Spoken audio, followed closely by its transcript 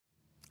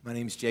My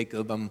name's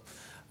Jacob. I'm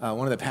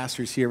one of the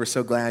pastors here. We're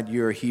so glad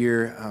you're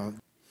here.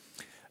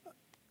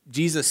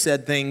 Jesus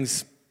said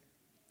things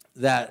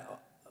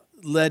that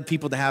led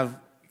people to have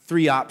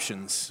three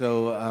options.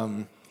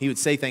 So he would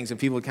say things and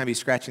people would kind of be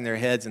scratching their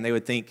heads and they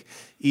would think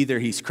either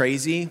he's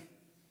crazy,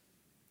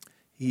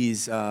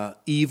 he's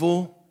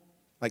evil,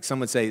 like some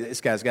would say this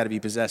guy's got to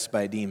be possessed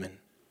by a demon,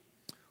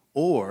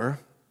 or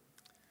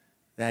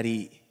that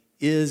he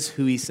is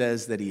who he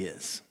says that he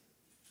is.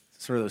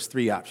 Sort of those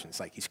three options,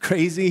 like he's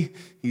crazy,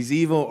 he's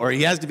evil, or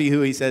he has to be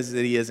who he says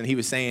that he is. And he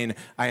was saying,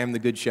 I am the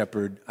good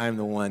shepherd. I am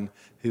the one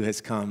who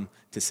has come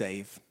to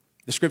save.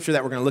 The scripture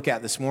that we're going to look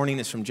at this morning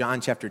is from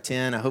John chapter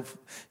 10. I hope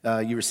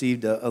you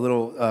received a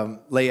little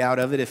layout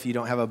of it if you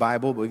don't have a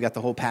Bible, but we've got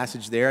the whole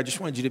passage there. I just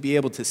wanted you to be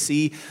able to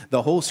see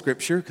the whole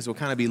scripture because we'll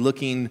kind of be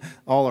looking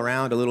all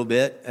around a little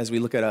bit as we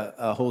look at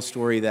a whole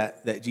story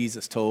that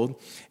Jesus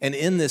told. And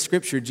in this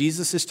scripture,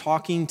 Jesus is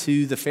talking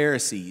to the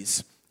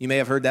Pharisees. You may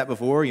have heard that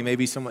before. You may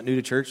be somewhat new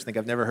to church. Think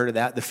I've never heard of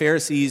that. The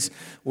Pharisees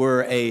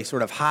were a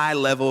sort of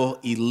high-level,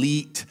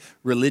 elite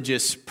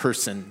religious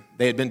person.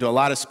 They had been to a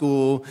lot of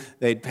school.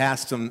 They'd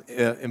passed some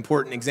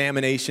important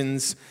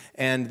examinations,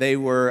 and they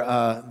were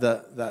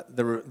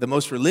the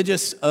most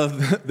religious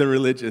of the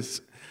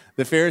religious.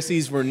 The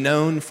Pharisees were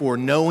known for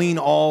knowing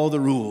all the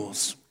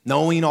rules,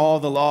 knowing all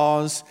the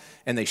laws,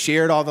 and they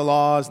shared all the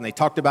laws, and they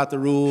talked about the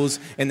rules,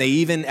 and they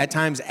even at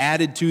times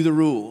added to the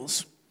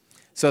rules.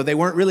 So they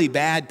weren't really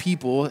bad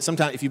people.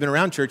 Sometimes if you've been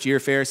around church, you hear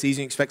Pharisees,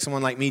 and you expect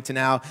someone like me to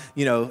now,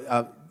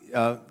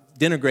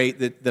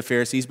 denigrate the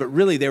Pharisees, but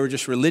really they were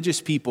just religious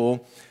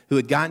people who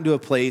had gotten to a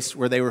place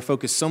where they were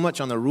focused so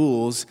much on the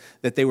rules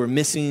that they were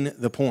missing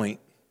the point.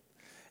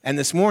 And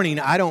this morning,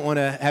 I don't want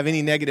to have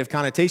any negative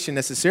connotation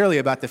necessarily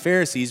about the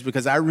Pharisees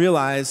because I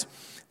realize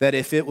that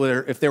if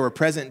there were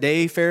present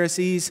day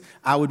Pharisees,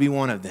 I would be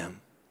one of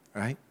them,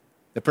 right?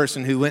 The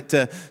person who went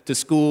to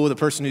school, the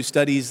person who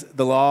studies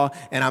the law,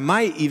 and I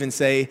might even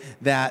say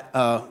that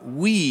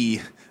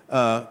we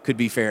could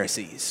be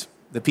Pharisees,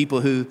 the people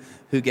who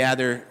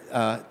gather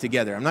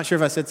together. I'm not sure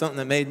if I said something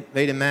that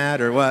made him mad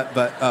or what,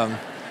 but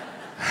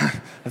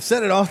I've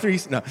said it all three.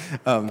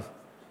 No.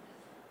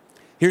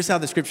 Here's how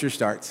the scripture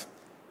starts.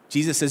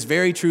 Jesus says,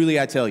 very truly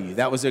I tell you.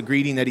 That was a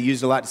greeting that he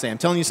used a lot to say. I'm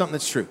telling you something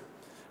that's true.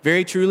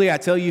 Very truly I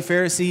tell you,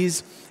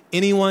 Pharisees,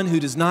 anyone who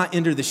does not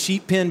enter the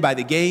sheep pen by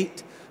the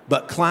gate,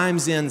 but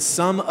climbs in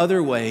some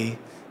other way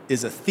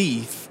is a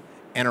thief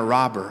and a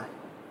robber.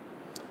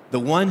 The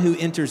one who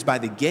enters by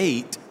the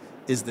gate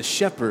is the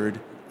shepherd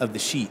of the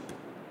sheep.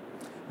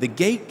 The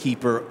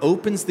gatekeeper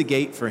opens the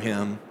gate for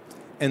him,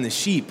 and the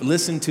sheep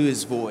listen to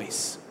his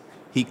voice.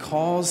 He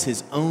calls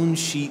his own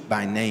sheep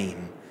by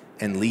name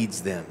and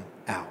leads them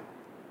out.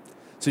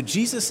 So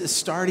Jesus is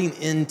starting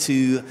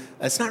into,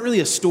 it's not really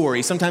a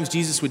story. Sometimes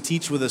Jesus would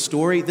teach with a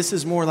story. This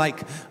is more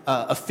like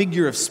a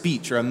figure of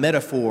speech or a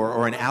metaphor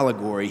or an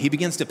allegory. He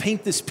begins to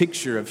paint this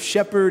picture of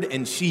shepherd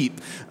and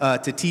sheep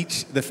to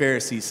teach the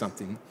Pharisees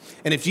something.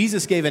 And if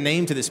Jesus gave a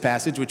name to this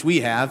passage, which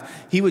we have,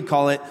 he would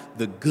call it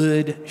the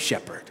Good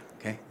Shepherd,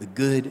 okay? The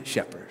Good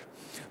Shepherd.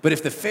 But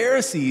if the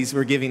Pharisees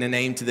were giving a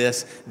name to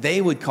this,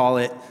 they would call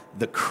it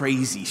the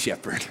Crazy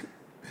Shepherd.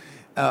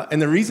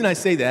 And the reason I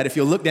say that, if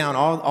you'll look down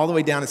all the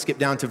way down and skip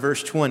down to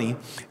verse 20,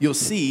 you'll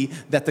see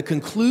that the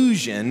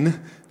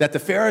conclusion that the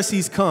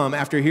Pharisees come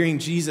after hearing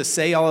Jesus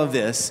say all of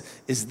this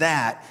is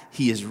that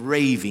he is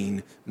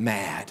raving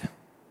mad.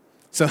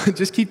 So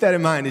just keep that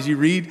in mind as we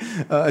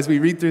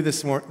read through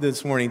this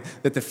morning,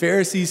 that the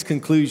Pharisees'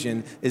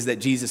 conclusion is that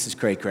Jesus is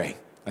cray-cray,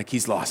 like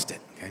he's lost it.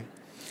 Okay?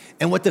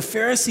 And what the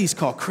Pharisees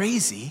call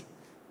crazy,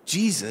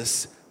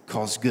 Jesus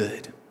calls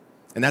good.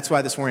 And that's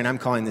why this morning I'm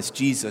calling this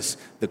Jesus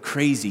the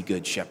crazy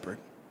good shepherd.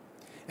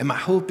 And my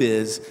hope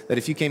is that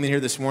if you came in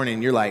here this morning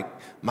and you're like,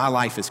 my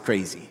life is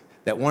crazy,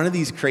 that one of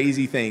these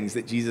crazy things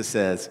that Jesus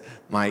says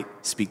might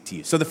speak to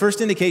you. So the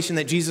first indication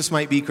that Jesus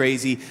might be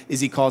crazy is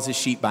he calls his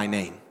sheep by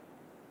name.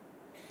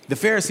 The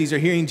Pharisees are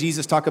hearing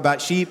Jesus talk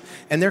about sheep,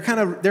 and they're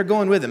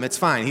going with him. It's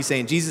fine. He's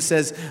saying, Jesus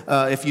says,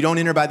 if you don't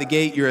enter by the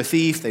gate, you're a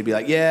thief. They'd be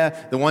like, yeah,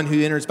 the one who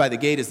enters by the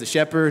gate is the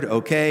shepherd.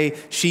 Okay,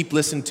 sheep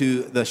listen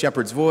to the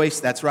shepherd's voice.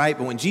 That's right.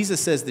 But when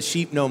Jesus says the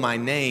sheep know my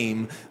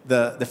name,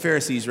 the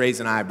Pharisees raise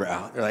an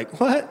eyebrow. They're like,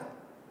 what?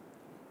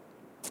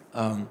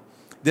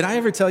 Did I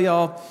ever tell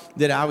y'all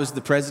that I was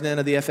the president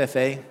of the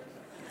FFA? Did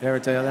I ever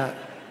tell y'all that?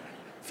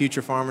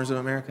 Future Farmers of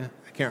America?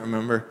 I can't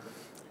remember.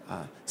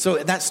 So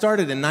that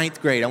started in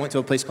 9th grade. I went to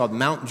a place called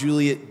Mount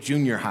Juliet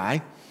Junior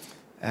High.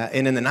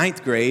 And in the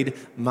 9th grade,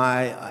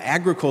 my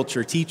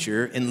agriculture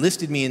teacher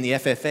enlisted me in the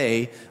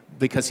FFA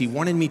because he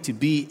wanted me to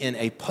be in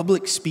a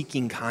public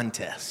speaking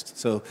contest.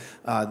 So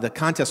the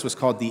contest was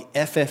called the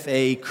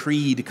FFA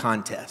Creed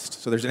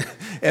Contest. So there's an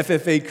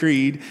FFA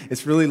Creed.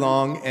 It's really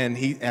long, and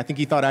I think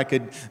he thought I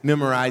could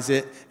memorize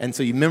it. And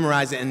so you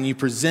memorize it, and you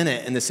present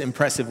it in this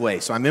impressive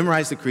way. So I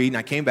memorized the creed, and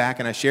I came back,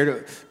 and I shared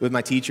it with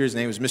my teacher. His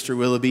name was Mr.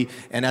 Willoughby.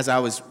 And as I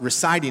was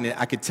reciting it,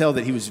 I could tell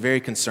that he was very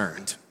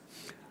concerned.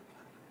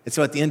 And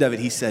so at the end of it,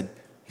 he said,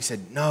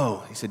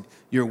 no. He said,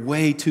 you're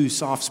way too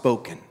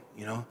soft-spoken,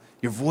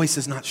 Your voice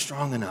is not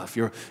strong enough.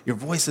 Your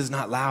voice is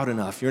not loud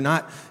enough. You're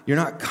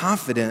not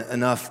confident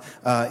enough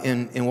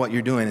in what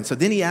you're doing. And so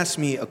then he asked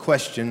me a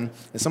question,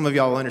 and some of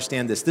y'all will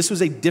understand this. This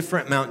was a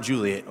different Mount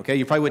Juliet, okay?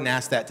 You probably wouldn't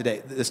ask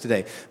this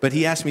today. But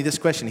he asked me this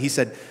question. He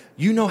said,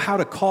 you know how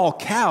to call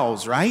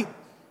cows, right?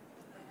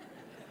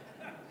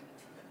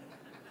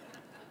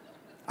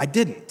 I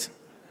didn't.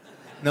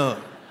 No.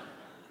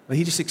 But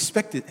he just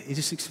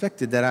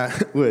expected that I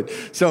would.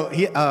 So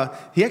he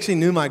actually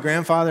knew my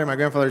grandfather. My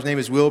grandfather's name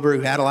is Wilbur,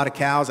 who had a lot of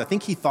cows. I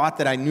think he thought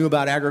that I knew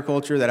about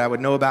agriculture, that I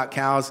would know about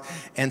cows.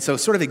 And so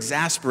sort of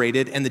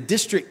exasperated, and the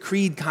district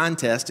creed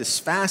contest is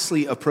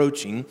fastly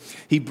approaching.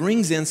 He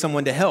brings in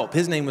someone to help.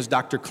 His name was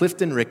Dr.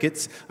 Clifton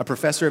Ricketts, a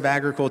professor of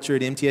agriculture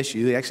at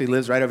MTSU. He actually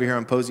lives right over here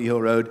on Posey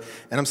Hill Road.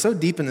 And I'm so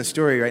deep in the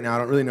story right now, I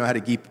don't really know how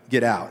to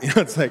get out.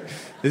 It's like,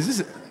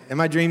 am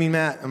I dreaming,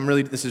 Matt?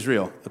 This is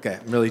real. Okay,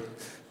 I'm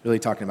really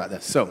talking about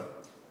this. So,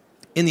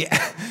 in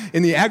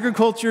the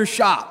agriculture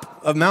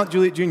shop of Mount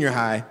Juliet Junior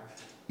High,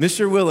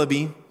 Mr.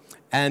 Willoughby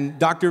and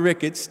Dr.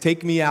 Ricketts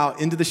take me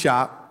out into the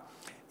shop,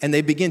 and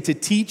they begin to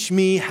teach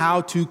me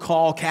how to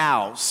call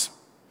cows.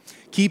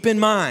 Keep in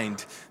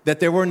mind that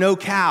there were no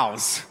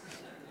cows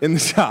in the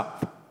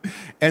shop.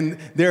 And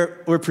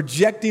we're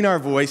projecting our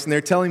voice, and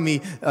they're telling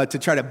me to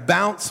try to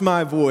bounce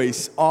my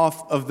voice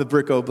off of the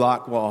Brico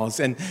block walls.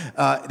 And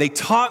they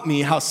taught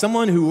me how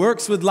someone who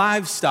works with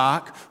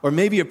livestock, or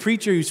maybe a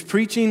preacher who's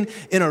preaching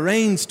in a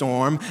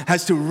rainstorm,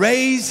 has to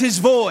raise his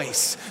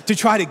voice to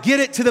try to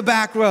get it to the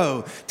back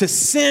row, to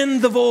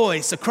send the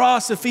voice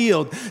across the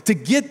field, to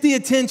get the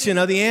attention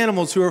of the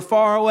animals who are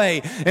far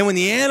away. And when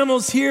the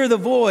animals hear the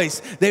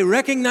voice, they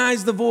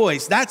recognize the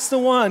voice. That's the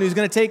one who's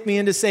going to take me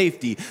into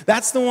safety.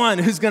 That's the one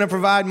who's going to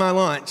provide my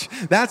lunch.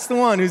 That's the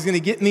one who's going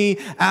to get me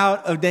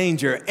out of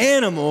danger.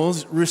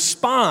 Animals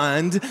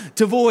respond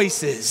to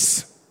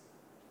voices.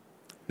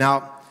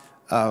 Now,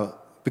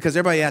 because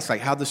everybody asks,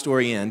 like, how'd the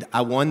story end?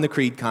 I won the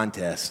creed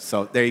contest.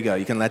 So there you go.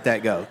 You can let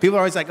that go. People are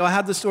always like, oh,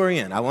 how'd the story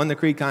end? I won the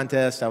creed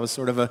contest. I was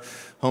sort of a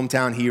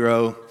hometown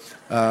hero.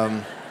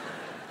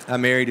 I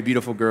married a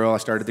beautiful girl. I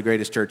started the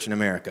greatest church in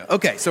America.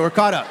 Okay, so we're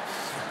caught up.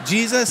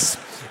 Jesus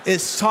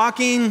is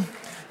talking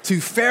to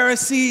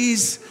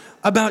Pharisees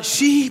about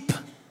sheep.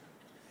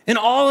 And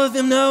all of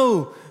them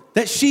know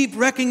that sheep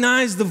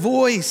recognize the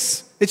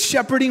voice. It's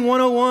shepherding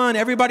 101.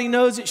 Everybody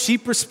knows that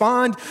sheep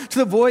respond to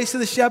the voice of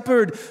the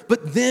shepherd.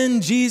 But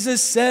then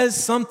Jesus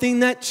says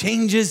something that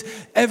changes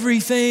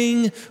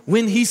everything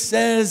when he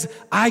says,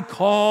 I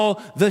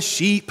call the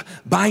sheep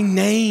by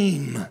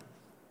name.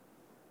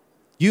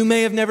 You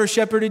may have never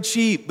shepherded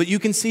sheep, but you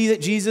can see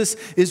that Jesus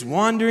is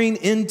wandering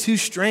into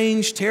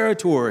strange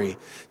territory.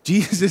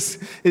 Jesus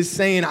is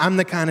saying, I'm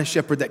the kind of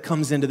shepherd that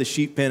comes into the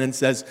sheep pen and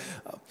says,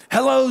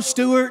 hello,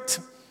 Stuart.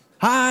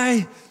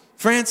 Hi,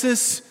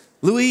 Francis,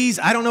 Louise.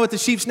 I don't know what the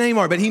sheep's name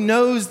are, but he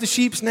knows the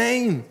sheep's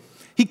name.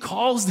 He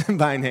calls them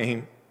by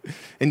name.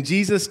 And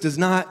Jesus does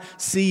not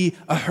see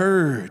a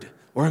herd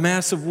or a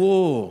mass of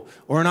wool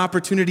or an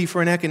opportunity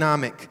for an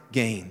economic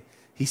gain.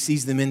 He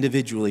sees them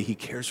individually. He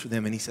cares for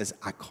them, and he says,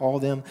 I call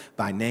them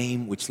by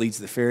name, which leads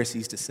the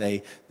Pharisees to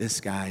say, this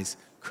guy's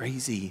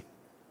crazy.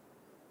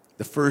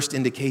 The first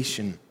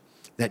indication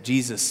that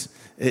Jesus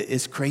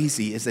is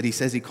crazy is that he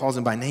says he calls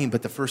him by name,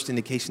 but the first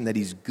indication that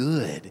he's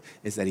good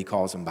is that he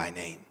calls him by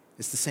name.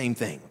 It's the same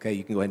thing, okay?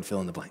 You can go ahead and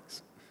fill in the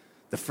blanks.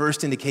 The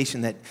first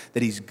indication that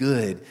he's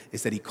good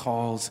is that he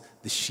calls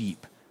the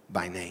sheep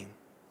by name.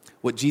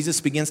 What Jesus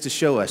begins to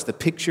show us, the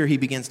picture he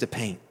begins to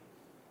paint,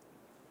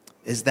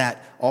 is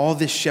that all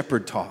this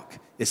shepherd talk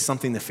is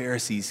something the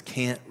Pharisees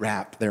can't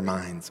wrap their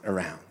minds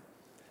around.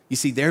 You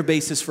see, their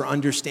basis for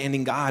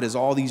understanding God is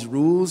all these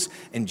rules,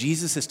 and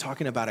Jesus is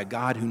talking about a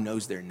God who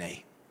knows their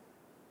name.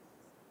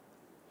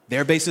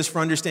 Their basis for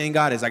understanding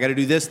God is, I got to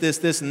do this, this,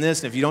 this, and this,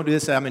 and if you don't do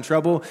this, I'm in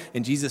trouble.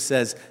 And Jesus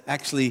says,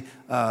 actually,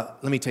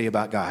 let me tell you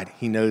about God.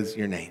 He knows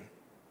your name.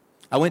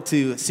 I went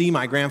to see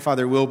my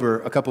grandfather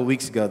Wilbur a couple of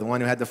weeks ago, the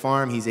one who had the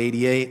farm. He's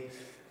 88.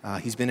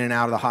 He's been in and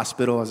out of the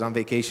hospital. I was on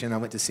vacation. I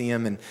went to see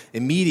him, and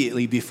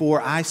immediately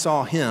before I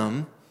saw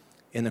him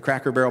in the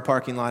Cracker Barrel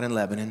parking lot in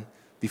Lebanon,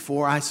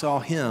 before I saw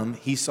him,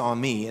 he saw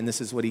me, and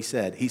this is what he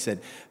said. He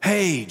said,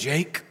 hey,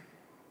 Jake.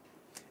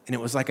 And it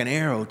was like an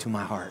arrow to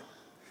my heart.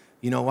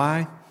 You know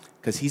why?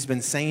 Because he's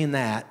been saying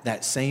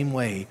that same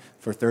way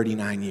for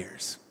 39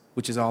 years,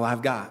 which is all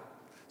I've got.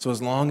 So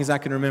as long as I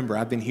can remember,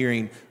 I've been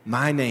hearing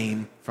my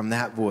name from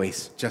that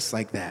voice just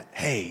like that.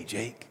 Hey,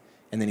 Jake.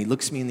 And then he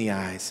looks me in the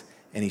eyes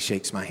and he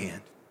shakes my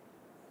hand.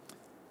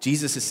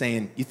 Jesus is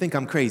saying, you think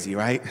I'm crazy,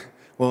 right?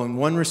 Well, in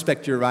one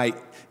respect, you're right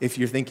if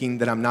you're thinking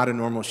that I'm not a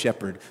normal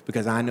shepherd,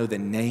 because I know the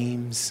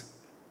names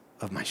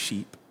of my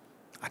sheep.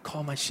 I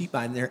call my sheep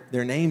by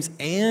their names,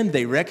 and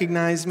they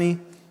recognize me,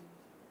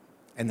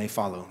 and they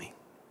follow me.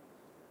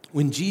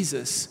 When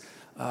Jesus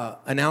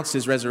announced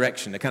his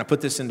resurrection, to kind of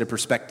put this into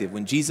perspective,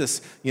 when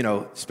Jesus,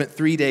 spent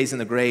 3 days in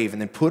the grave and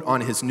then put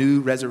on his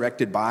new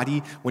resurrected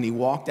body, when he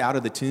walked out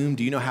of the tomb,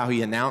 do you know how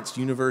he announced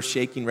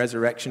universe-shaking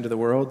resurrection to the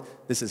world?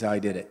 This is how he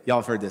did it. Y'all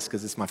have heard this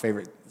because it's my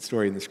favorite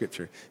story in the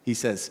scripture. He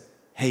says,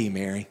 hey,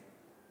 Mary.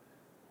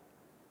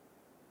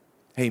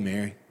 Hey,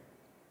 Mary.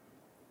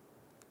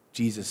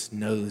 Jesus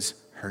knows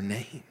her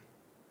name.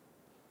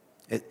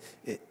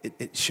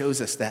 It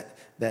shows us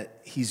that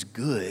he's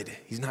good.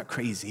 He's not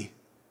crazy.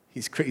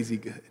 He's crazy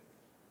good.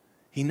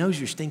 He knows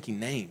your stinking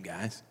name,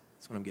 guys.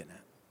 That's what I'm getting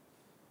at.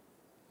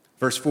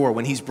 Verse 4,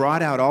 when he's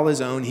brought out all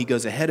his own, he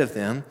goes ahead of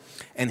them,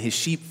 and his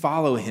sheep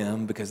follow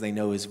him because they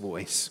know his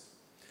voice.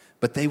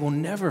 But they will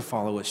never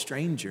follow a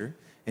stranger.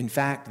 In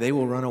fact, they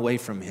will run away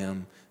from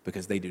him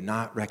because they do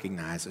not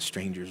recognize a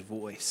stranger's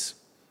voice.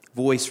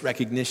 Voice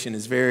recognition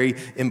is very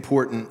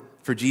important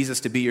for Jesus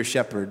to be your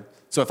shepherd.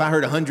 So if I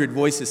heard 100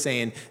 voices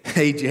saying,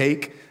 hey,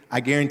 Jake, I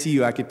guarantee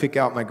you I could pick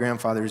out my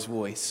grandfather's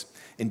voice.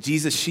 And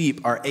Jesus' sheep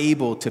are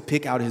able to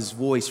pick out his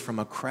voice from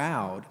a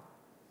crowd.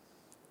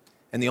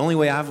 And the only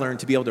way I've learned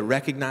to be able to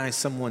recognize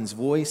someone's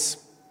voice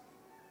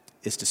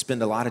is to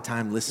spend a lot of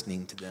time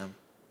listening to them.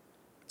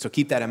 So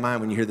keep that in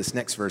mind when you hear this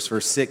next verse.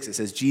 Verse 6, it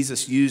says,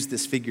 Jesus used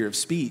this figure of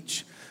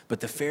speech,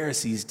 but the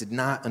Pharisees did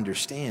not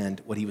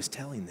understand what he was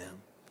telling them.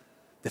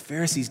 The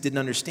Pharisees didn't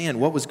understand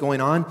what was going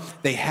on.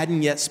 They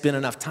hadn't yet spent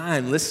enough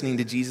time listening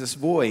to Jesus'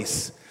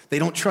 voice. They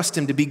don't trust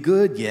him to be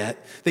good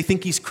yet. They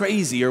think he's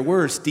crazy or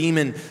worse,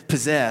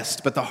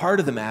 demon-possessed. But the heart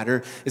of the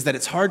matter is that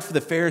it's hard for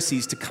the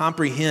Pharisees to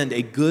comprehend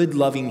a good,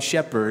 loving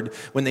shepherd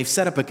when they've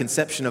set up a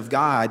conception of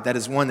God that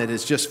is one that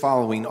is just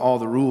following all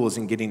the rules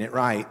and getting it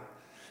right.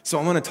 So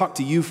I want to talk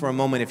to you for a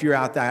moment if you're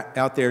out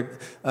there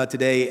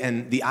today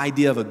and the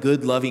idea of a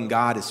good, loving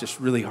God is just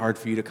really hard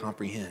for you to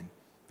comprehend.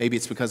 Maybe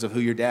it's because of who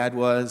your dad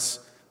was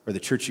or the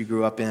church you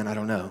grew up in, I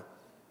don't know.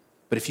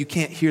 But if you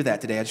can't hear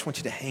that today, I just want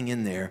you to hang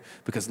in there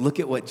because look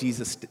at what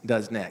Jesus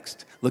does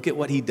next. Look at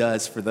what he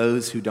does for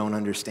those who don't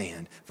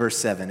understand. Verse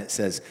 7, it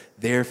says,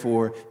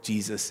 therefore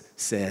Jesus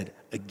said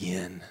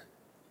again.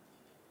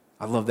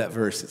 I love that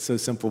verse. It's so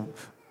simple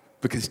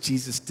because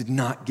Jesus did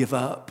not give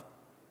up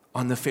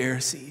on the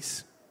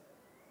Pharisees.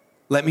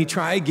 Let me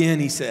try again,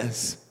 he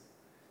says.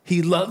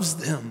 He loves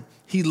them.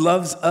 He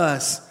loves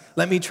us.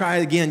 Let me try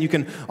again. You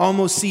can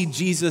almost see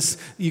Jesus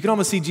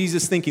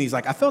thinking, he's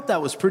like, I felt that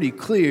was pretty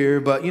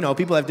clear, but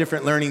people have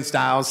different learning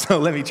styles, so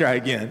let me try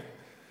again.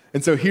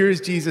 And so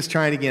here's Jesus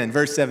trying again.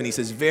 Verse 7, he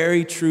says,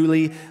 very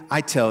truly,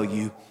 I tell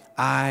you,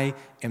 I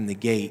am the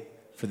gate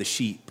for the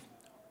sheep.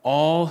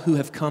 All who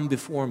have come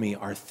before me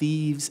are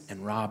thieves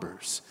and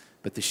robbers,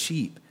 but the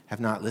sheep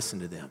have not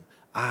listened to them.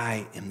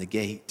 I am the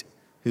gate.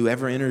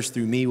 Whoever enters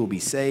through me will be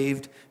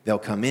saved. They'll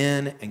come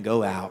in and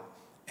go out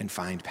and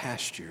find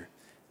pasture.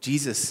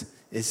 Jesus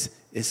is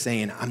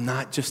saying, I'm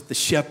not just the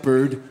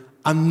shepherd,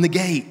 I'm the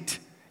gate.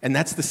 And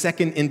that's the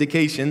second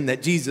indication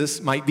that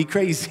Jesus might be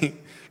crazy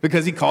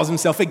because he calls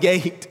himself a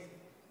gate.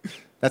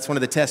 That's one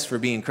of the tests for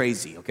being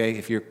crazy, okay?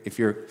 If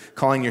you're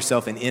calling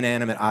yourself an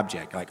inanimate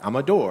object, like I'm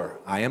a door,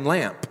 I am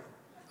lamp,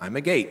 I'm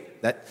a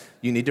gate, that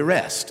you need to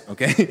rest,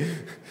 okay?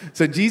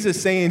 So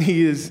Jesus saying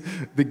he is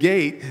the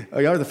gate,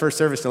 y'all are the first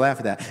service to laugh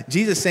at that.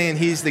 Jesus saying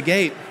he's the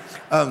gate,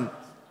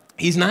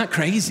 he's not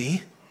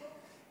crazy.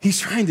 He's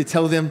trying to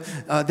tell them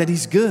that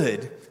he's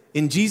good.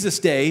 In Jesus'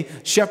 day,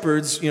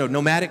 shepherds,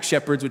 nomadic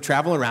shepherds would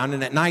travel around,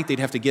 and at night they'd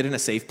have to get in a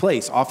safe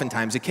place,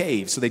 oftentimes a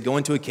cave. So they'd go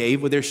into a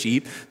cave with their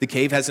sheep. The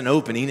cave has an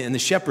opening, and the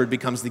shepherd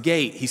becomes the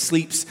gate. He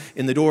sleeps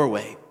in the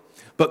doorway.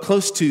 But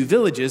close to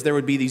villages, there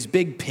would be these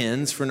big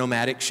pens for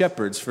nomadic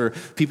shepherds, for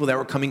people that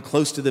were coming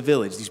close to the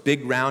village. These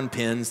big round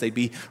pens, they'd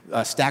be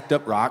stacked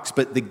up rocks,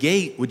 but the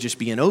gate would just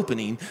be an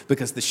opening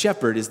because the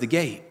shepherd is the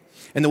gate.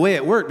 And the way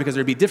it worked, because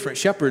there'd be different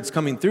shepherds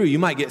coming through, you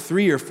might get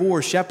 3 or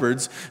 4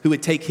 shepherds who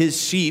would take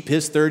his sheep,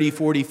 his 30,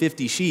 40,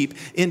 50 sheep,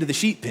 into the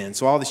sheep pen.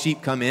 So all the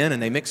sheep come in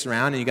and they mix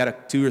around, and you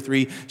got 2 or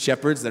 3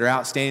 shepherds that are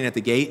out standing at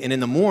the gate. And in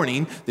the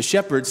morning, the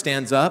shepherd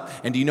stands up,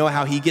 and do you know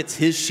how he gets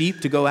his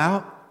sheep to go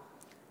out?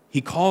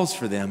 He calls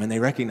for them, and they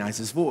recognize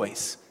his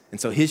voice. And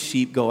so his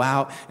sheep go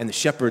out, and the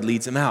shepherd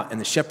leads them out, and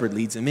the shepherd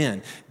leads them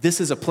in. This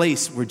is a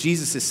place where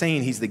Jesus is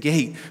saying he's the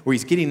gate, where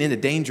he's getting into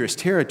dangerous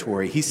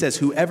territory. He says,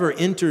 whoever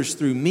enters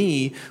through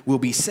me will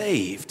be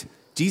saved.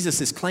 Jesus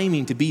is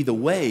claiming to be the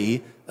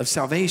way of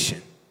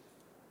salvation.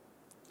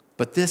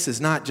 But this is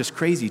not just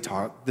crazy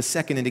talk. The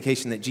second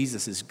indication that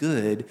Jesus is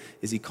good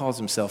is he calls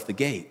himself the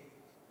gate.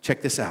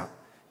 Check this out.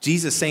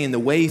 Jesus saying the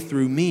way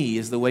through me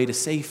is the way to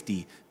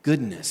safety,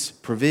 goodness,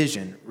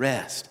 provision,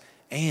 rest,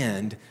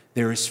 and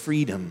there is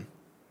freedom.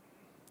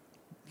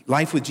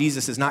 Life with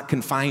Jesus is not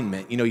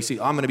confinement. You see,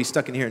 I'm going to be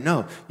stuck in here.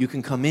 No, you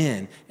can come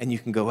in and you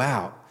can go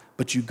out,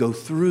 but you go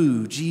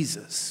through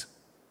Jesus.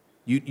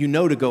 You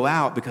know to go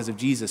out because of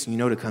Jesus, and you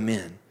know to come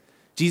in.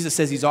 Jesus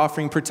says he's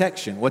offering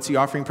protection. What's he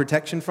offering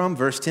protection from?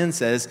 Verse 10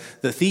 says,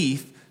 the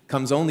thief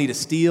comes only to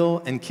steal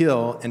and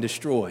kill and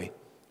destroy.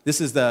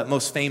 This is the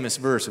most famous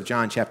verse of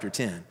John chapter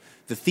 10.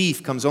 The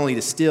thief comes only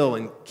to steal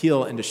and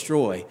kill and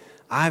destroy.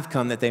 I've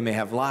come that they may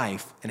have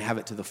life and have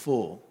it to the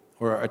full.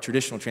 Or a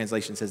traditional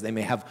translation says they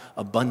may have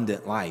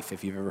abundant life.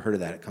 If you've ever heard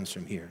of that, it comes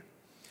from here.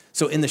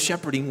 So in the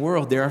shepherding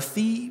world, there are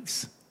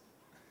thieves.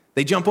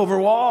 They jump over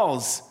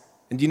walls.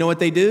 And do you know what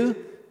they do?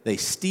 They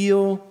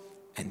steal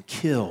and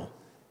kill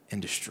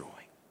and destroy.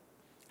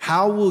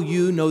 How will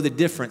you know the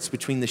difference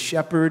between the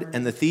shepherd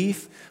and the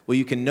thief? Well,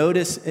 you can note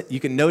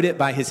it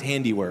by his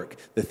handiwork.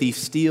 The thief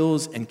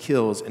steals and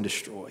kills and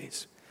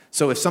destroys.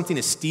 So if something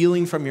is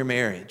stealing from your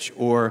marriage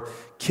or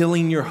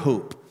killing your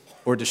hope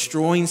or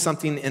destroying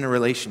something in a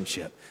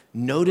relationship,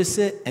 notice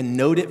it and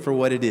note it for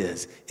what it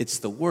is. It's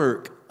the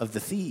work of the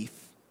thief.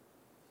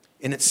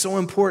 And it's so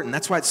important.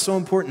 That's why it's so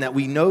important that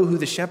we know who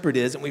the shepherd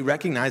is and we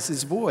recognize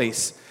his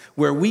voice.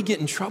 Where we get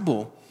in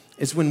trouble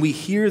is when we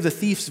hear the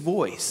thief's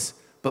voice,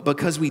 but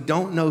because we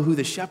don't know who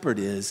the shepherd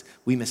is,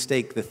 we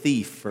mistake the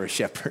thief for a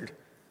shepherd.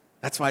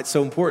 That's why it's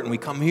so important. We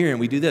come here and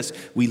we do this.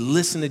 We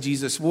listen to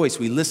Jesus' voice.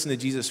 We listen to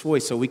Jesus'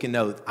 voice so we can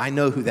know, I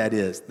know who that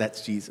is.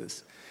 That's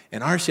Jesus.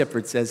 And our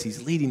shepherd says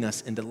he's leading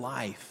us into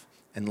life,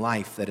 and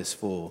life that is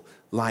full,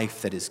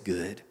 life that is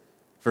good.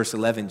 Verse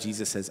 11,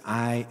 Jesus says,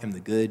 I am the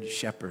good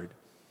shepherd.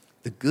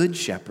 The good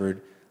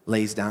shepherd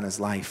lays down his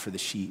life for the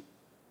sheep.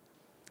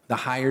 The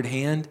hired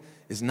hand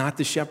is not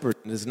the shepherd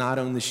and does not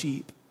own the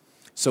sheep.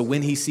 So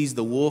when he sees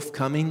the wolf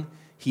coming,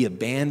 he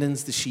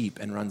abandons the sheep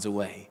and runs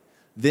away.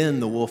 Then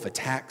the wolf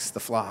attacks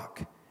the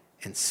flock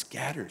and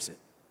scatters it.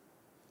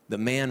 The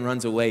man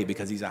runs away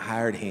because he's a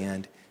hired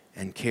hand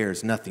and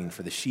cares nothing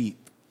for the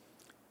sheep.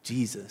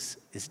 Jesus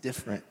is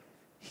different.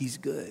 He's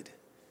good.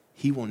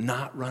 He will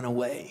not run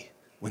away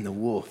when the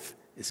wolf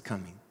is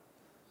coming.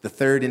 The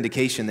third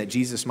indication that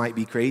Jesus might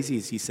be crazy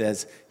is he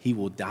says he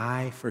will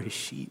die for his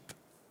sheep.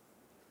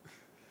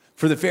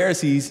 For the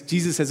Pharisees,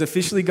 Jesus has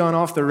officially gone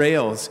off the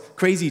rails.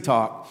 Crazy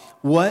talk.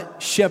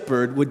 What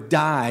shepherd would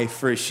die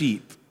for a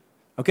sheep?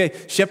 Okay,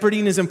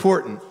 shepherding is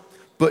important,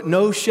 but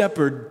no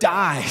shepherd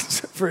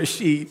dies for a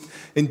sheep.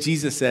 And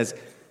Jesus says,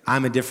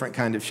 I'm a different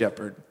kind of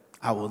shepherd.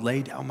 I will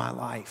lay down my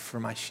life for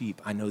my sheep.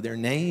 I know their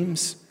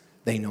names,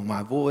 they know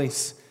my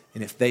voice,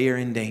 and if they are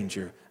in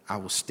danger, I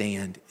will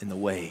stand in the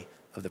way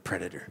of the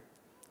predator.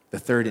 The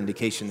third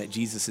indication that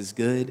Jesus is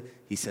good,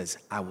 he says,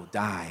 I will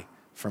die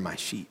for my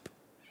sheep.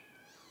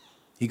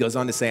 He goes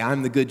on to say,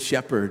 I'm the good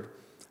shepherd.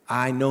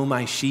 I know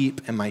my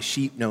sheep and my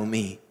sheep know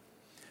me.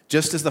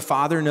 Just as the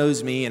Father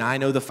knows me and I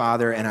know the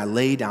Father, and I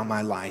lay down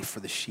my life for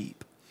the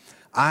sheep.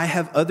 I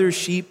have other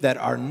sheep that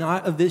are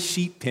not of this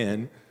sheep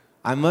pen.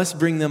 I must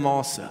bring them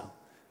also.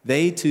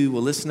 They too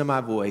will listen to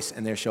my voice,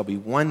 and there shall be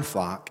one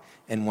flock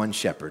and one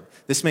shepherd.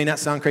 This may not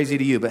sound crazy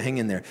to you, but hang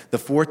in there. The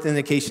fourth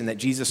indication that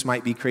Jesus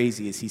might be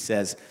crazy is he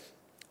says,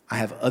 I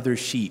have other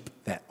sheep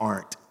that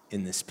aren't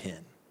in this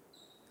pen.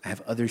 I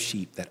have other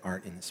sheep that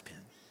aren't in this pen.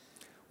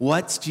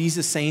 What's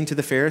Jesus saying to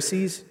the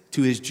Pharisees,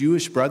 to his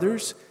Jewish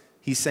brothers?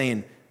 He's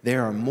saying,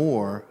 there are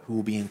more who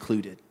will be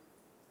included.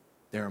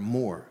 There are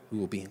more who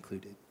will be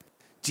included.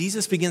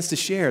 Jesus begins to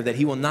share that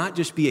he will not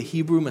just be a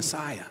Hebrew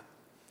Messiah,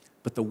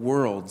 but the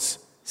world's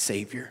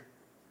Savior.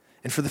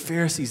 And for the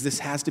Pharisees, this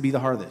has to be the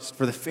hardest.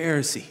 For the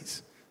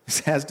Pharisees, this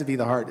has to be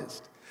the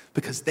hardest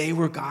because they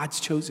were God's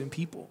chosen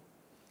people.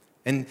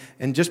 And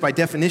just by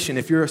definition,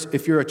 if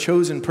you're a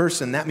chosen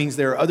person, that means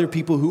there are other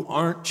people who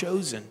aren't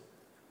chosen.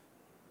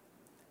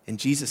 And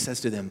Jesus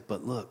says to them,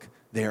 but look,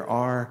 there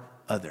are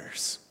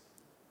others.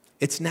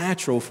 It's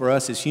natural for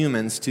us as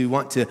humans to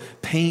want to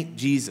paint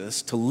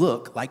Jesus to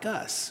look like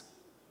us.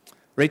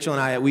 Rachel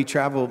and I,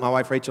 my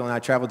wife Rachel and I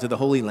traveled to the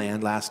Holy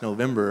Land last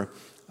November,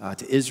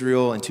 to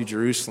Israel and to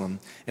Jerusalem.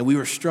 And we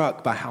were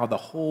struck by how the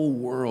whole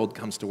world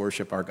comes to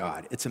worship our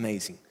God. It's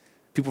amazing.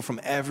 People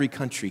from every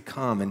country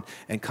come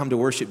and come to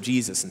worship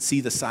Jesus and see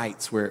the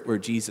sites where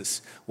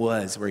Jesus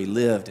was, where he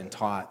lived and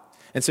taught.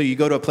 And so you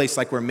go to a place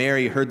like where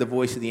Mary heard the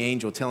voice of the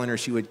angel telling her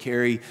she would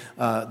carry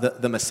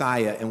the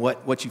Messiah. And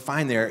what you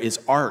find there is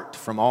art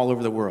from all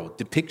over the world,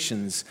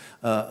 depictions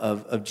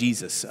of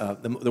Jesus.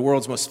 The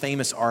world's most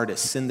famous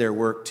artists send their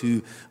work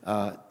to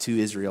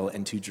Israel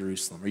and to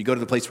Jerusalem. Or you go to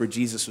the place where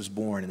Jesus was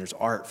born, and there's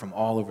art from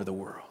all over the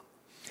world.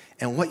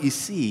 And what you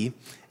see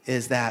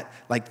is that,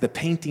 like the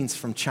paintings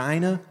from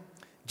China,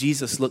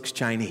 Jesus looks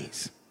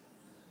Chinese.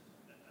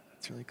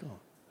 That's really cool.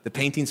 The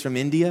paintings from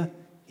India,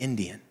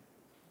 Indian.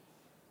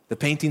 The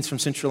paintings from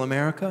Central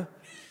America,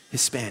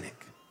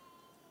 Hispanic.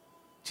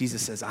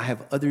 Jesus says, I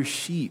have other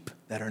sheep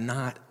that are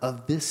not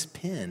of this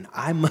pen.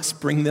 I must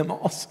bring them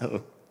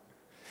also.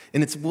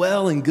 And it's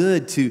well and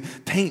good to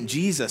paint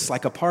Jesus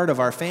like a part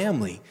of our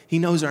family. He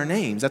knows our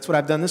names. That's what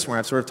I've done this morning.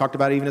 I've sort of talked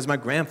about it even as my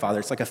grandfather.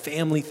 It's like a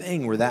family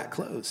thing. We're that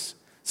close.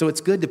 So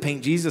it's good to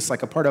paint Jesus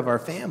like a part of our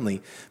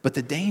family. But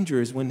the danger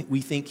is when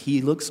we think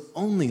he looks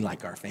only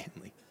like our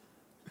family.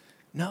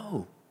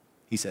 No,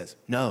 he says,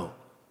 no,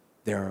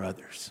 there are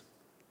others.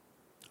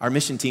 Our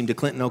mission team to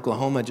Clinton,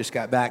 Oklahoma just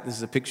got back. This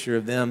is a picture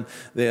of them.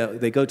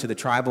 They go to the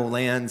tribal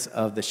lands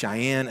of the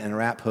Cheyenne and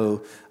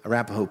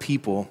Arapaho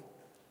people.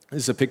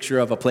 This is a picture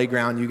of a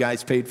playground you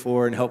guys paid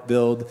for and helped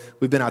build.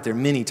 We've been out there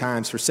many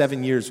times. For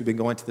 7 years, we've been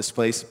going to this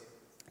place,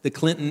 the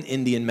Clinton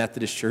Indian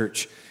Methodist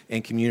Church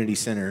and Community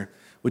Center,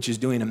 which is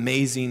doing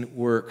amazing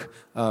work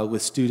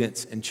with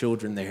students and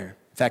children there.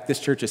 In fact, this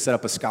church has set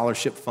up a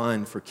scholarship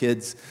fund for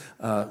kids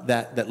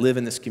that live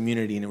in this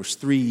community, and it was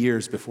 3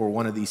 years before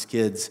one of these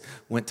kids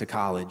went to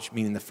college,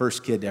 meaning the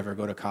first kid to ever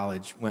go to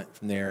college went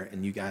from there,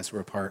 and you guys were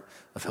a part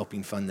of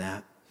helping fund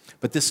that.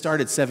 But this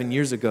started 7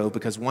 years ago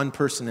because one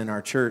person in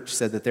our church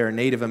said that there are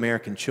Native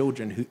American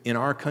children in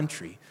our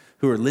country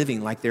who are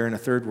living like they're in a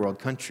third world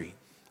country.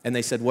 And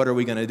they said, what are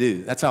we going to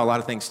do? That's how a lot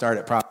of things start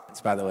at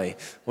Providence, by the way.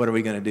 What are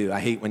we going to do? I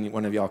hate when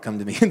one of y'all come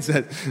to me and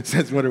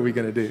says, what are we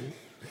going to do?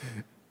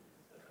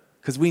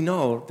 Because we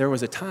know there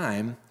was a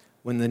time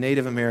when the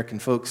Native American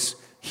folks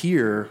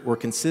here were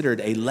considered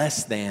a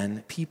less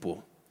than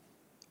people.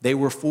 They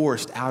were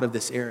forced out of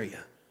this area.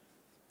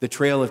 The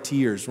Trail of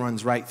Tears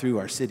runs right through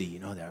our city. You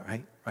know that,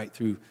 right? Right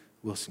through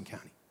Wilson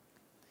County.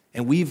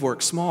 And we've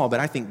worked small,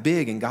 but I think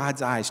big in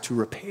God's eyes to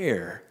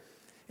repair.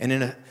 And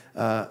in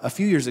a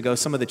few years ago,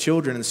 some of the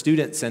children and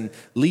students and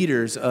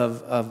leaders of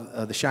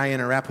the Cheyenne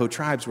and Arapaho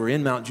tribes were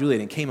in Mount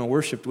Juliet and came and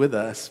worshiped with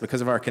us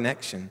because of our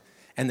connection.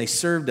 And they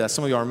served us,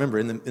 some of y'all remember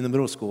in the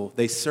middle school,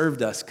 they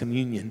served us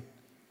communion.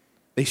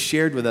 They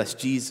shared with us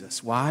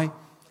Jesus. Why?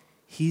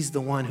 He's the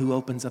one who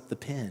opens up the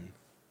pen.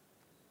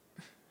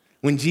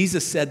 When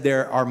Jesus said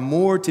there are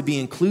more to be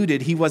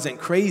included, he wasn't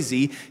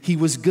crazy, he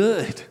was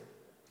good.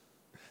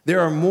 There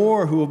are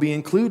more who will be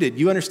included.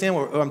 You understand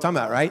what I'm talking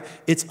about, right?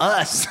 It's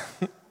us.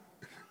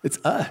 It's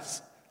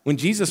us. When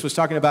Jesus was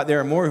talking about there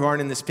are more who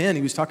aren't in this pen,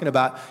 he was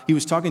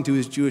talking to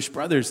his Jewish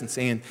brothers and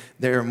saying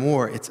there are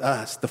more, it's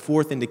us. The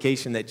fourth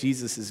indication that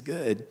Jesus is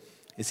good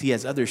is he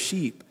has other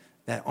sheep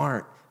that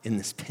aren't in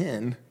this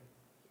pen.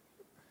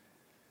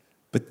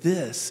 But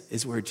this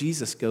is where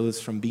Jesus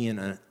goes from being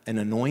an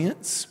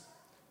annoyance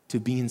to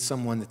being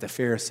someone that the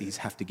Pharisees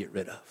have to get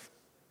rid of.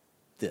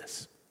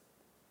 This.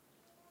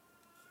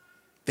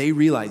 They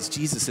realize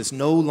Jesus is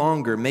no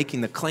longer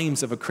making the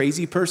claims of a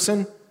crazy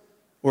person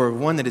or of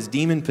one that is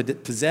demon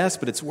possessed,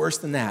 but it's worse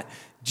than that.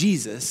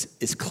 Jesus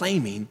is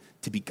claiming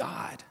to be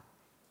God.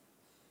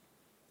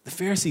 The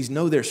Pharisees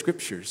know their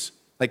scriptures.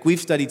 Like we've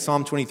studied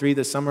Psalm 23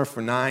 this summer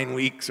for 9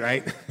 weeks,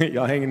 right?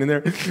 Y'all hanging in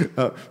there?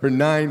 For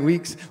 9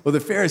 weeks. Well, the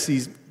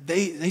Pharisees,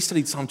 they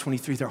studied Psalm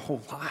 23 their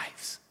whole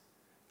lives.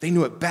 They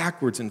knew it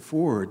backwards and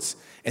forwards,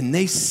 and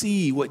they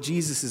see what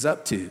Jesus is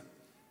up to.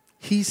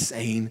 He's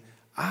saying,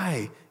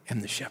 I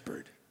am the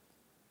shepherd.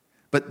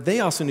 But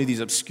they also knew these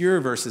obscure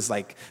verses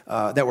like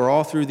that were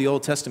all through the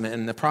Old Testament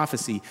and the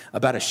prophecy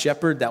about a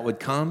shepherd that would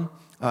come.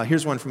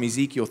 Here's one from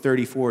Ezekiel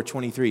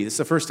 34:23. This is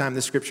the first time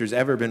this scripture has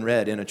ever been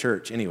read in a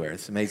church anywhere.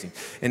 It's amazing.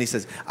 And he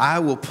says, I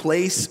will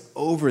place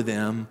over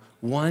them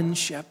one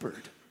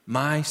shepherd,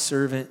 my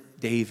servant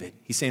David.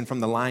 He's saying from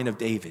the line of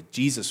David.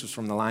 Jesus was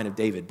from the line of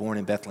David, born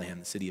in Bethlehem,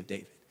 the city of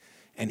David.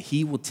 And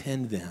he will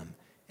tend them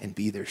and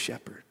be their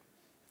shepherd.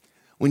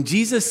 When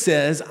Jesus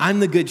says, I'm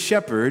the good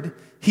shepherd,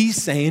 he's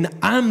saying,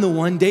 I'm the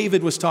one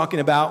David was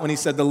talking about when he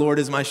said, the Lord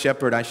is my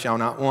shepherd, I shall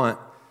not want.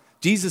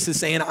 Jesus is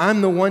saying,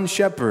 I'm the one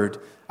shepherd.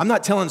 I'm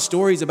not telling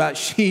stories about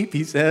sheep,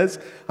 he says.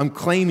 I'm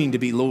claiming to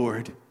be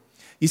Lord.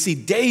 You see,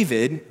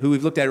 David, who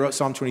we've looked at, wrote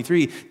Psalm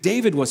 23,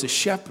 David was a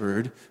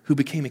shepherd who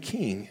became a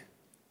king.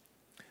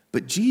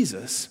 But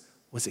Jesus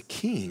was a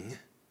king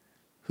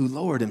who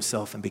lowered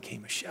himself and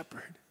became a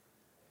shepherd.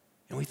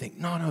 And we think,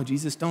 no,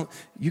 Jesus,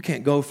 you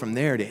can't go from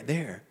there to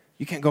there.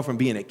 You can't go from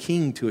being a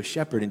king to a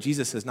shepherd. And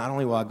Jesus says, not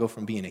only will I go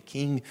from being a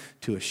king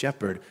to a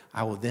shepherd,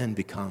 I will then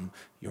become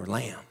your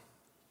lamb.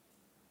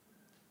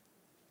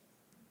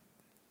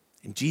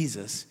 And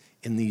Jesus,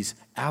 in these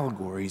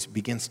allegories,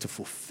 begins to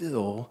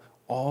fulfill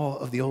all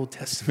of the Old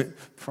Testament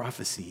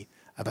prophecy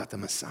about the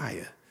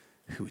Messiah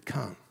who would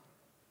come.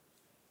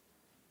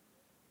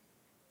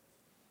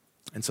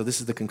 And so this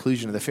is the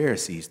conclusion of the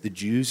Pharisees. The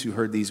Jews who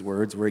heard these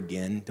words were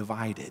again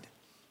divided.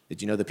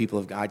 Did you know the people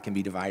of God can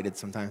be divided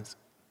sometimes?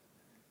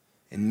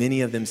 And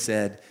many of them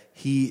said,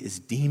 he is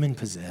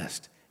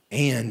demon-possessed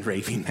and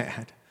raving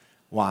mad.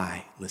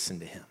 Why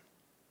listen to him?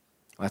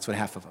 Well, that's what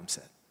half of them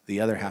said.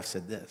 The other half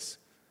said this.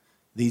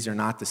 These are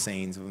not the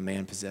sayings of a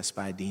man possessed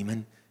by a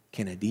demon.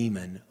 Can a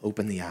demon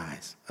open the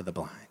eyes of the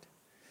blind?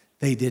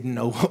 They didn't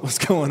know what was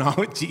going on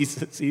with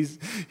Jesus.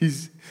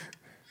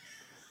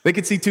 They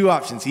could see two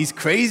options. He's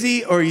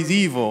crazy or he's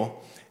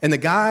evil. And the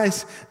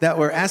guys that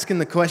were asking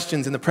the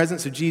questions in the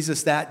presence of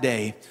Jesus that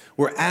day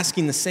were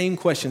asking the same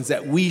questions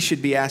that we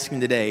should be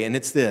asking today. And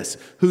it's this: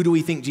 who do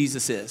we think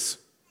Jesus is?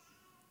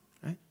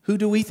 Right? Who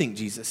do we think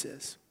Jesus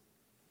is?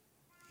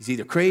 He's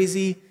either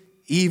crazy,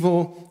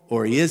 evil,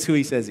 or he is who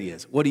he says he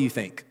is. What do you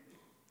think?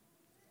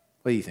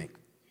 What do you think?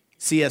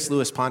 C.S.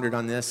 Lewis pondered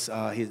on this.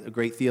 He's a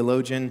great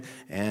theologian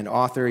and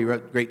author. He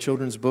wrote great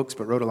children's books,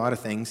 but wrote a lot of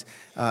things.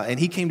 And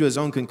he came to his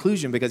own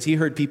conclusion because he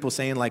heard people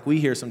saying, like we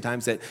hear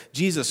sometimes, that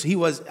Jesus,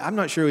 I'm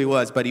not sure who he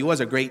was, but he was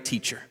a great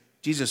teacher.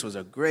 Jesus was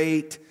a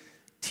great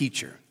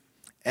teacher.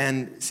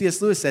 And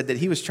C.S. Lewis said that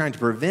he was trying to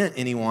prevent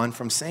anyone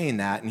from saying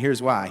that, and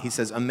here's why. He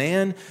says, a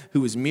man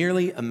who was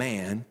merely a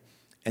man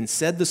and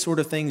said the sort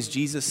of things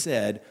Jesus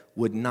said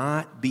would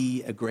not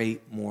be a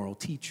great moral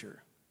teacher.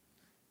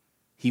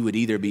 He would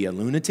either be a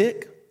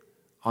lunatic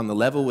on the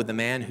level with the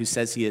man who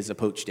says he is a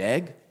poached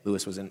egg.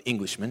 Lewis was an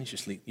Englishman. He's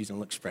just using a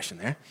little expression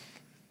there.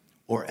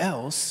 Or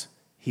else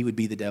he would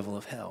be the devil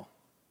of hell.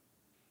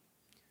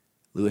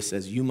 Lewis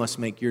says, you must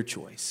make your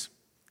choice.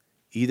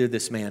 Either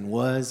this man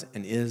was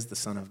and is the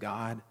Son of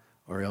God,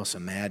 or else a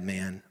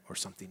madman or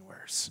something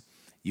worse.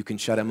 You can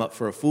shut him up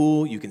for a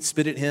fool, you can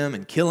spit at him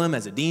and kill him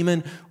as a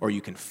demon, or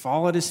you can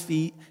fall at his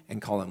feet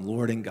and call him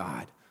Lord and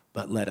God.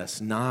 But let us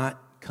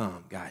not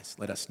come, guys,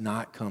 let us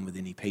not come with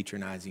any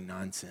patronizing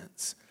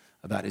nonsense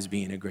about his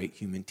being a great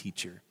human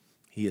teacher.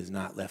 He has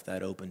not left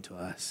that open to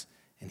us,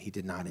 and he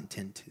did not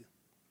intend to.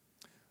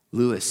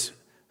 Lewis,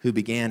 who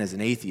began as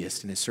an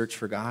atheist in his search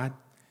for God,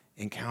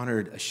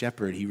 encountered a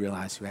shepherd he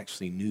realized who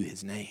actually knew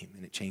his name,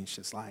 and it changed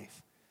his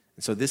life.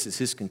 And so this is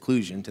his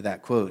conclusion to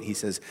that quote. He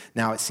says,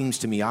 "Now it seems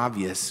to me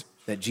obvious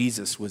that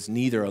Jesus was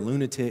neither a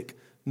lunatic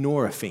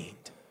nor a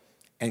fiend,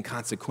 and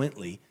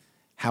consequently,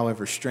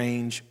 however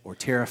strange or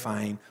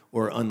terrifying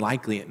or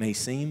unlikely it may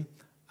seem,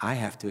 I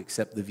have to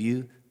accept the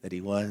view that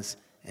he was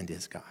and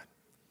is God."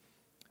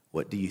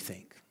 What do you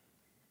think?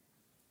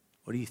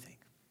 What do you think?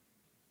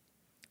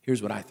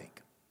 Here's what I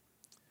think.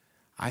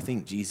 I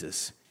think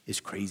Jesus is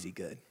crazy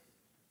good.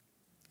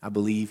 I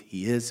believe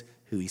he is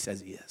who he says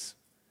he is.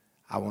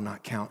 I will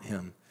not count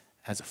him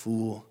as a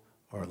fool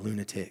or a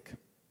lunatic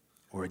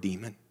or a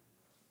demon.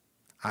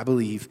 I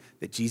believe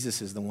that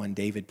Jesus is the one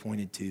David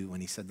pointed to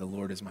when he said, "The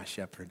Lord is my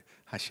shepherd,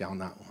 I shall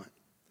not want."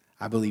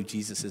 I believe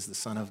Jesus is the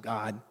Son of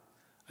God,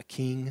 a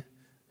king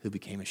who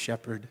became a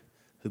shepherd,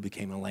 who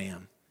became a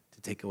lamb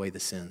to take away the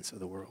sins of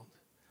the world.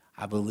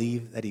 I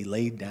believe that he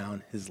laid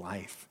down his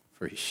life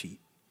for his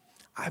sheep.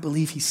 I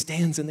believe he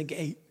stands in the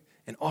gate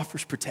and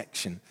offers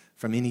protection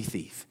from any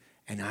thief.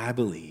 And I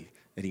believe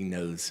that he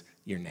knows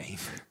your name.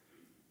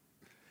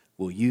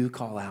 Will you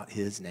call out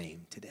his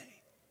name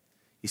today?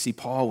 You see,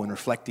 Paul, when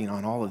reflecting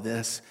on all of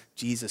this,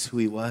 Jesus, who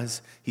he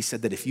was, he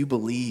said that if you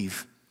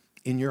believe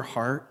in your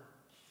heart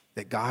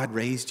that God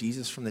raised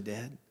Jesus from the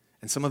dead,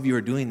 and some of you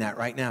are doing that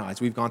right now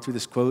as we've gone through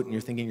this quote, and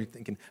you're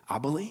thinking, I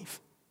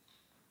believe.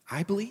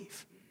 I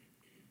believe.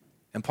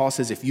 And Paul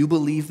says, if you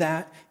believe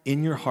that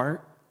in your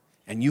heart,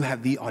 and you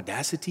have the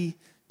audacity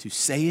to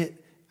say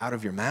it out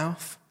of your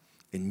mouth,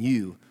 then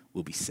you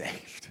will be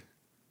saved.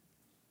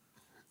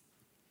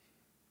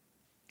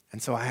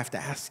 And so I have to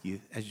ask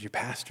you, as your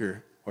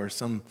pastor or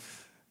some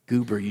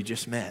goober you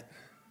just met,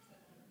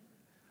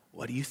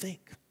 what do you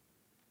think?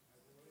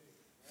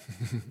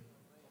 If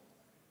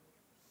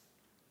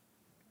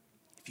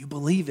you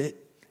believe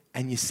it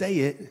and you say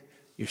it,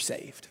 you're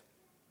saved.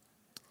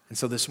 And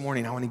so this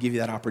morning, I want to give you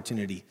that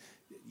opportunity.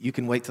 You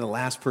can wait till the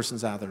last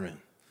person's out of the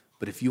room.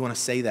 But if you want to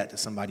say that to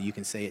somebody, you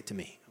can say it to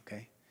me,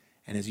 okay?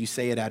 And as you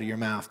say it out of your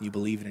mouth and you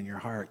believe it in your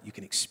heart, you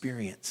can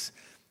experience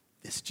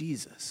this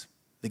Jesus,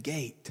 the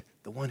gate,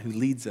 the one who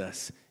leads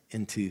us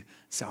into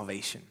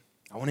salvation.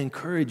 I want to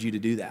encourage you to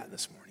do that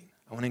this morning.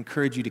 I want to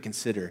encourage you to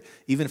consider,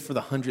 even for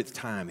the 100th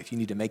time, if you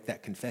need to make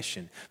that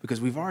confession, because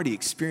we've already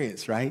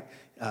experienced, right,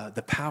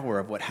 the power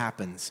of what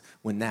happens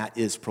when that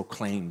is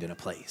proclaimed in a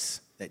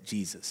place, that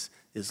Jesus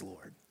is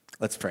Lord.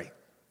 Let's pray.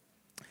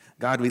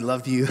 God, we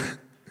love you.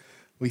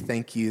 We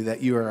thank you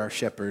that you are our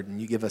shepherd and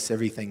you give us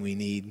everything we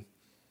need,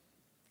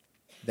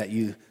 that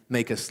you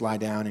make us lie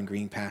down in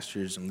green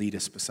pastures and lead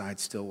us beside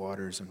still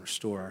waters and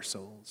restore our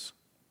souls.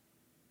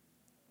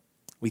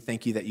 We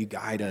thank you that you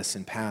guide us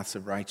in paths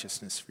of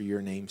righteousness for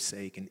your name's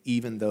sake. And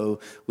even though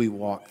we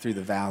walk through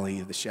the valley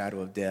of the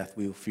shadow of death,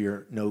 we will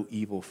fear no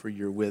evil, for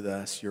you're with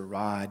us. Your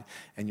rod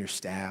and your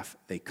staff,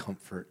 they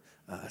comfort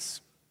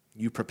us.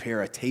 You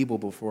prepare a table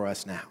before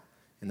us now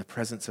in the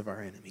presence of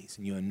our enemies,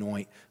 and you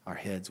anoint our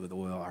heads with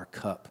oil. Our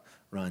cup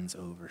runs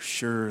over.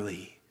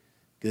 Surely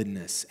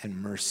goodness and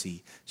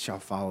mercy shall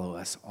follow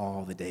us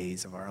all the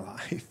days of our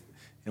life,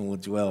 and we'll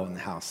dwell in the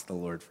house of the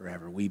Lord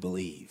forever. We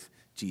believe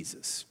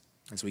Jesus.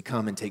 As we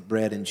come and take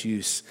bread and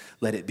juice,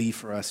 let it be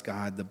for us,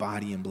 God, the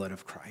body and blood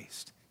of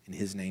Christ. In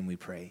his name we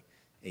pray,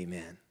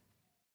 amen.